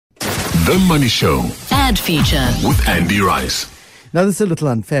The Money Show Ad feature with Andy Rice. Now, this is a little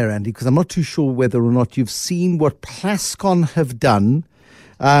unfair, Andy, because I'm not too sure whether or not you've seen what Plascon have done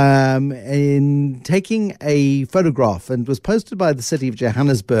in taking a photograph, and it was posted by the city of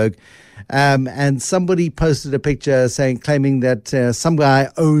Johannesburg. And somebody posted a picture claiming that some guy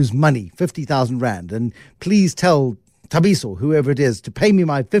owes money, 50,000 Rand, and please tell Thabiso, whoever it is, to pay me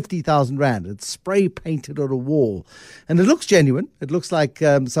my 50,000 Rand. It's spray painted on a wall. And it looks genuine. It looks like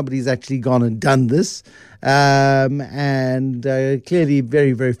somebody's actually gone and done this. And clearly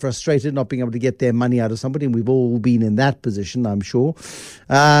very, very frustrated not being able to get their money out of somebody. And we've all been in that position, I'm sure,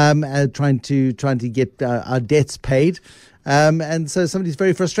 trying to get our debts paid. And so somebody's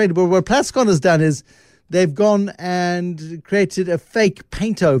very frustrated. But what Plascon has done is they've gone and created a fake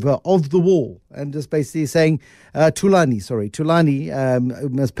paint over of the wall and just basically saying, Tulani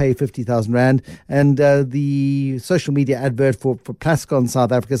must pay 50,000 Rand. And the social media advert for Plascon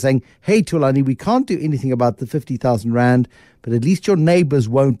South Africa saying, hey, Tulani, we can't do anything about the 50,000 Rand, but at least your neighbors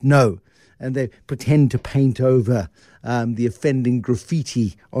won't know. And they pretend to paint over the offending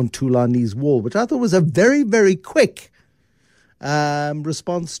graffiti on Tulani's wall, which I thought was a very, very quick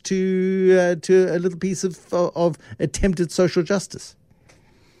response to a little piece of attempted social justice.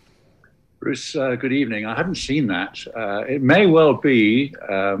 Bruce, good evening. I haven't seen that. It may well be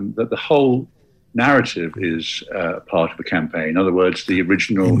that the whole narrative is part of a campaign. In other words, the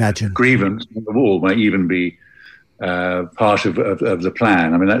original grievance on the wall might even be part of the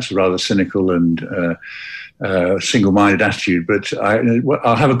plan. I mean, that's a rather cynical and single-minded attitude, but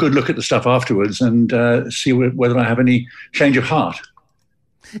I'll have a good look at the stuff afterwards and see whether I have any change of heart.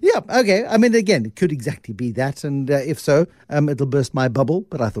 Yeah, okay. I mean, again, it could exactly be that, and if so, it'll burst my bubble,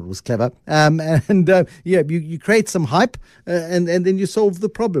 but I thought it was clever. You create some hype, and then you solve the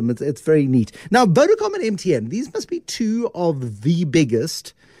problem. It's very neat. Now, Vodacom and MTN, these must be two of the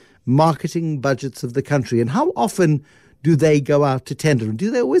biggest marketing budgets of the country, and how often do they go out to tender, and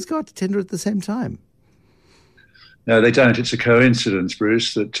do they always go out to tender at the same time? No, they don't. It's a coincidence,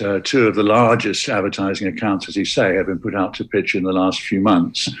 Bruce, that two of the largest advertising accounts, as you say, have been put out to pitch in the last few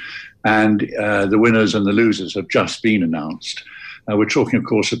months. And the winners and the losers have just been announced. We're talking, of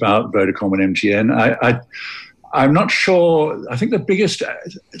course, about Vodacom and MTN. I'm not sure. I think the biggest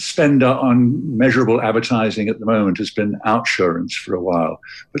spender on measurable advertising at the moment has been Outsurance for a while.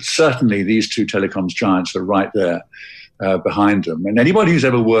 But certainly these two telecoms giants are right there behind them. And anybody who's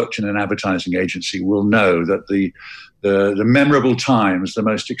ever worked in an advertising agency will know that the memorable times, the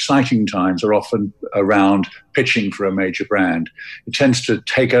most exciting times, are often around pitching for a major brand. It tends to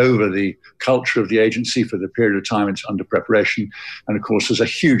take over the culture of the agency for the period of time it's under preparation. And of course, there's a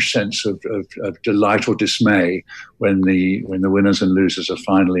huge sense of delight or dismay when the winners and losers are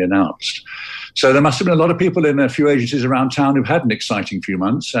finally announced. So there must have been a lot of people in a few agencies around town who've had an exciting few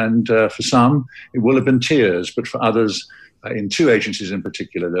months. And for some, it will have been tears. But for others, in two agencies in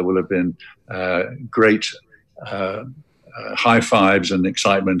particular, there will have been great high fives and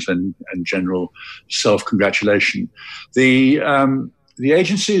excitement and general self-congratulation. The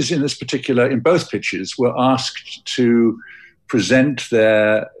agencies in both pitches were asked to present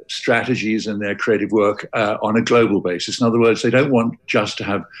their strategies and their creative work on a global basis. In other words, they don't want just to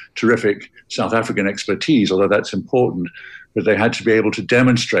have terrific South African expertise, although that's important, but they had to be able to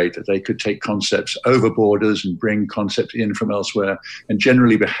demonstrate that they could take concepts over borders and bring concepts in from elsewhere and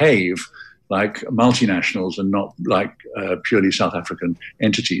generally behave like multinationals and not like purely South African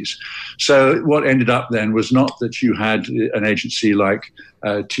entities. So what ended up then was not that you had an agency like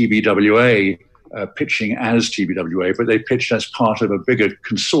TBWA pitching as TBWA, but they pitched as part of a bigger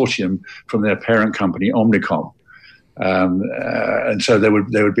consortium from their parent company, Omnicom. And so they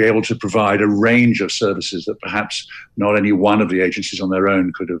would be able to provide a range of services that perhaps not any one of the agencies on their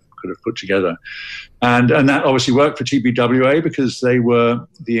own could have put together. And that obviously worked for TBWA because they were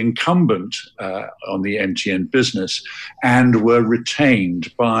the incumbent on the MTN business and were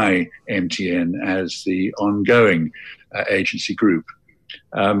retained by MTN as the ongoing agency group.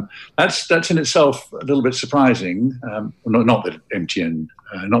 That's in itself a little bit surprising. Not that MTN,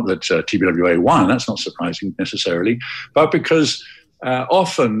 not that TBWA won. That's not surprising necessarily, but because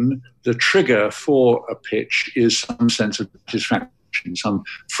often the trigger for a pitch is some sense of satisfaction, some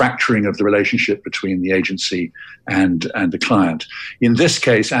fracturing of the relationship between the agency and the client. In this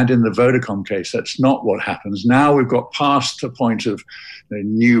case, and in the Vodacom case, that's not what happens. Now we've got past the point of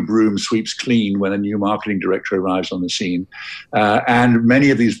new broom sweeps clean when a new marketing director arrives on the scene. And many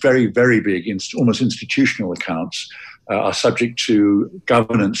of these very, very big, almost institutional accounts are subject to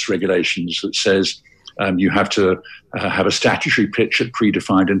governance regulations that says You have to have a statutory pitch at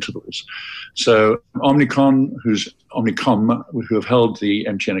predefined intervals. So Omnicom, who have held the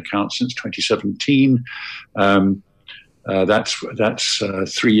MTN account since 2017, that's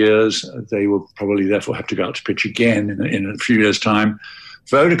 3 years. They will probably therefore have to go out to pitch again in a few years' time.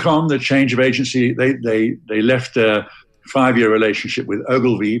 Vodacom, the change of agency, they left their 5-year relationship with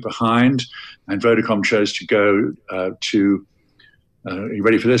Ogilvy behind, and Vodacom chose to go to, are you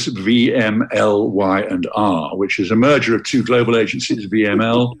ready for this? VML-Y&R, which is a merger of two global agencies,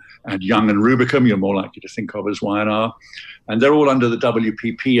 VML and Young and Rubicam, you're more likely to think of as Y&R. And they're all under the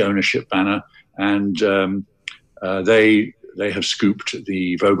WPP ownership banner, and they have scooped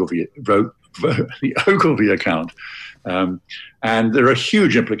the Ogilvy account. And there are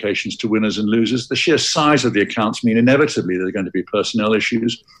huge implications to winners and losers. The sheer size of the accounts mean inevitably there are going to be personnel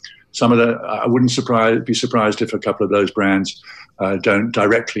issues. I wouldn't be surprised if a couple of those brands don't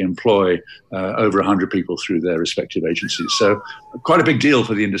directly employ over 100 people through their respective agencies. So quite a big deal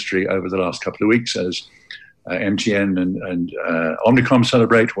for the industry over the last couple of weeks as MTN and Omnicom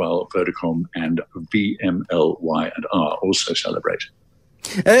celebrate, while Vodacom and VML-Y&R also celebrate.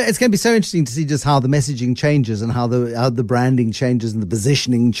 It's going to be so interesting to see just how the messaging changes and how the branding changes and the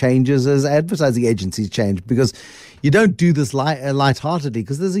positioning changes as advertising agencies change, because you don't do this lightheartedly,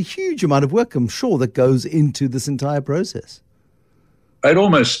 because there's a huge amount of work, I'm sure, that goes into this entire process. It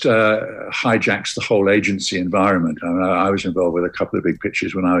almost hijacks the whole agency environment. I was involved with a couple of big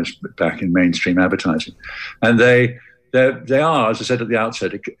pitches when I was back in mainstream advertising, and they are, as I said at the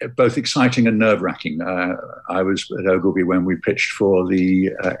outset, both exciting and nerve-wracking. I was at Ogilvy when we pitched for the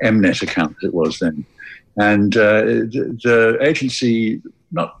Mnet account, as it was then. And the agency,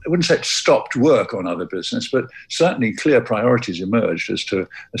 I wouldn't say it stopped work on other business, but certainly clear priorities emerged as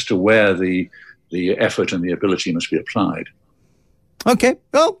to where the effort and the ability must be applied. Okay,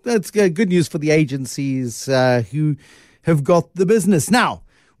 well, that's good news for the agencies who have got the business. Now,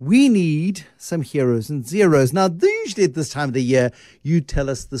 we need some heroes and zeros. Now, usually at this time of the year, you tell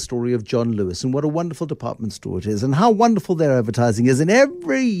us the story of John Lewis and what a wonderful department store it is and how wonderful their advertising is. And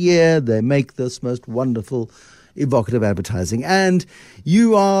every year they make this most wonderful, evocative advertising. And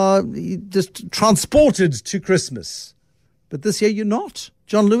you are just transported to Christmas. But this year you're not.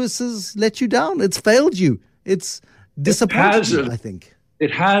 John Lewis has let you down. It's failed you. It's disappointed you, I think. It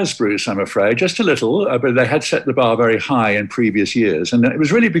has, Bruce, I'm afraid, just a little, but they had set the bar very high in previous years. And it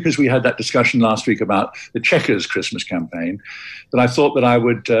was really because we had that discussion last week about the Checkers Christmas campaign that I thought that I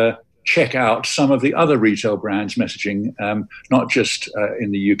would check out some of the other retail brands' messaging, not just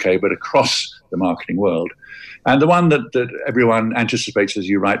in the UK, but across the marketing world. And the one that everyone anticipates, as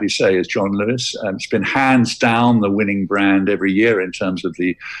you rightly say, is John Lewis. It's been hands down the winning brand every year in terms of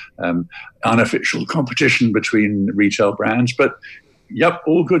the unofficial competition between retail brands. But yep,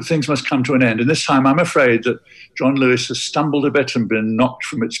 all good things must come to an end. And this time, I'm afraid that John Lewis has stumbled a bit and been knocked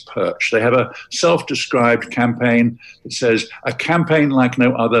from its perch. They have a self-described campaign that says, a campaign like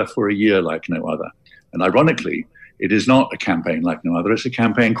no other for a year like no other. And ironically, it is not a campaign like no other. It's a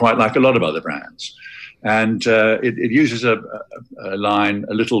campaign quite like a lot of other brands. And it uses a line,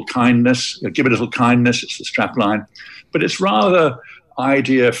 a little kindness, give a little kindness, it's the strap line. But it's rather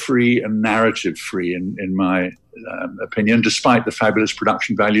idea-free and narrative-free in my opinion, despite the fabulous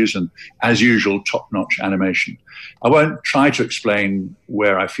production values and, as usual, top-notch animation. I won't try to explain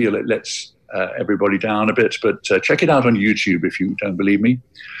where I feel it lets everybody down a bit, but check it out on YouTube if you don't believe me.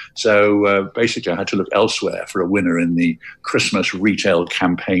 So basically, I had to look elsewhere for a winner in the Christmas Retail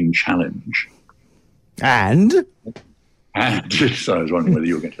Campaign Challenge. And so I was wondering whether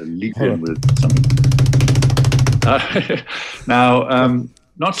you were going to leap in with something. Now,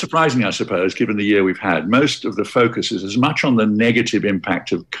 not surprisingly, I suppose, given the year we've had, most of the focus is as much on the negative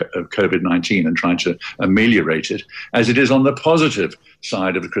impact of COVID-19 and trying to ameliorate it as it is on the positive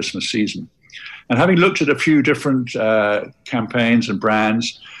side of the Christmas season. And having looked at a few different campaigns and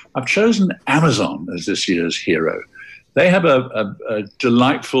brands, I've chosen Amazon as this year's hero. They have a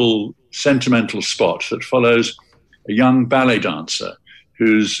delightful, sentimental spot that follows a young ballet dancer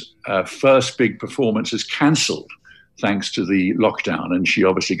whose first big performance is cancelled thanks to the lockdown, and she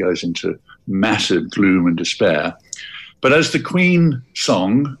obviously goes into massive gloom and despair. But as the Queen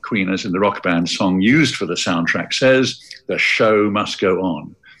song, Queen as in the rock band song used for the soundtrack says, the show must go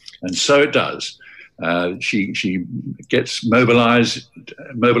on. And so it does. She gets mobilized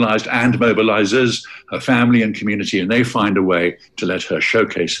and mobilizes her family and community, and they find a way to let her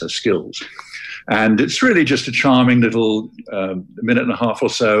showcase her skills. And it's really just a charming little minute and a half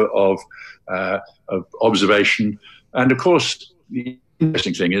or so of observation. And of course, the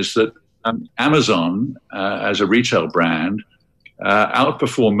interesting thing is that Amazon, as a retail brand,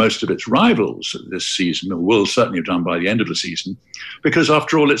 outperform most of its rivals this season, or will certainly have done by the end of the season, because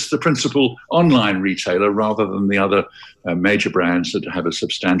after all, it's the principal online retailer rather than the other major brands that have a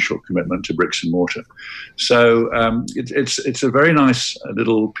substantial commitment to bricks and mortar. So it's a very nice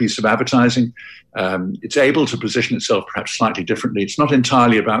little piece of advertising. It's able to position itself perhaps slightly differently. It's not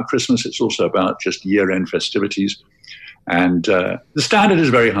entirely about Christmas. It's also about just year-end festivities. And the standard is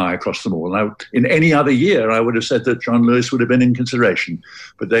very high across them all. Now, in any other year, I would have said that John Lewis would have been in consideration.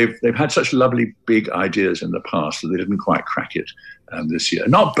 But they've had such lovely big ideas in the past that they didn't quite crack it this year.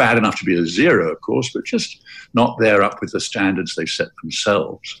 Not bad enough to be a zero, of course, but just not there up with the standards they've set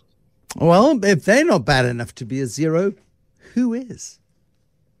themselves. Well, if they're not bad enough to be a zero, who is?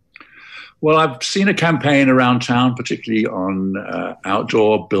 Well, I've seen a campaign around town, particularly on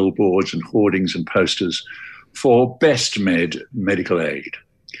outdoor billboards and hoardings and posters, for Best Med medical aid.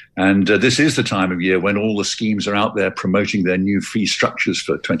 And this is the time of year when all the schemes are out there promoting their new fee structures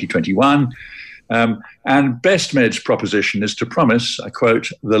for 2021. And Best Med's proposition is to promise, I quote,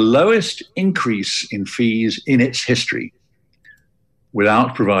 the lowest increase in fees in its history,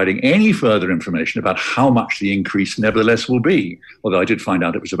 without providing any further information about how much the increase nevertheless will be, although I did find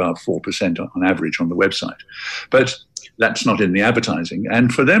out it was about 4% on average on the website. But that's not in the advertising.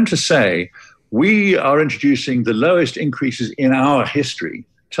 And for them to say, we are introducing the lowest increases in our history,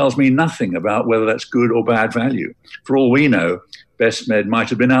 tells me nothing about whether that's good or bad value. For all we know, Best Med might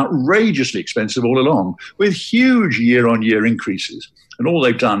have been outrageously expensive all along, with huge year-on-year increases. And all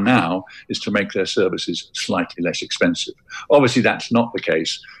they've done now is to make their services slightly less expensive. Obviously, that's not the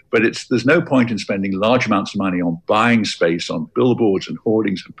case, but there's no point in spending large amounts of money on buying space on billboards and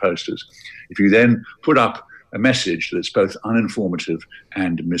hoardings and posters if you then put up a message that's both uninformative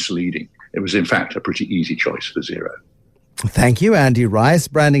and misleading. It was, in fact, a pretty easy choice for zero. Thank you, Andy Rice,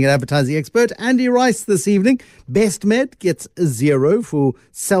 branding and advertising expert. Andy Rice this evening. Best Med gets a zero for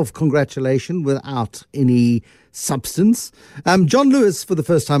self-congratulation without any substance. John Lewis, for the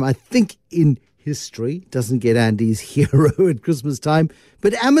first time, I think, in history, doesn't get Andy's hero at Christmas time,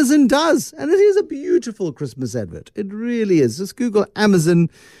 but Amazon does. And it is a beautiful Christmas advert. It really is. Just Google Amazon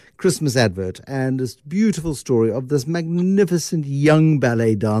Christmas advert, and this beautiful story of this magnificent young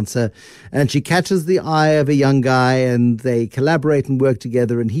ballet dancer, and she catches the eye of a young guy, and they collaborate and work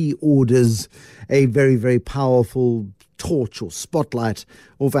together, and he orders a very, very powerful torch or spotlight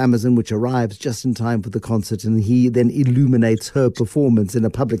of Amazon, which arrives just in time for the concert, and he then illuminates her performance in a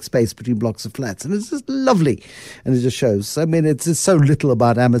public space between blocks of flats, and it's just lovely, and it just shows. I mean, it's so little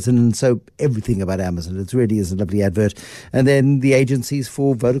about Amazon and so everything about Amazon. It really is a lovely advert. And then the agencies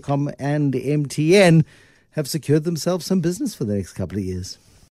for Vodacom and MTN have secured themselves some business for the next couple of years.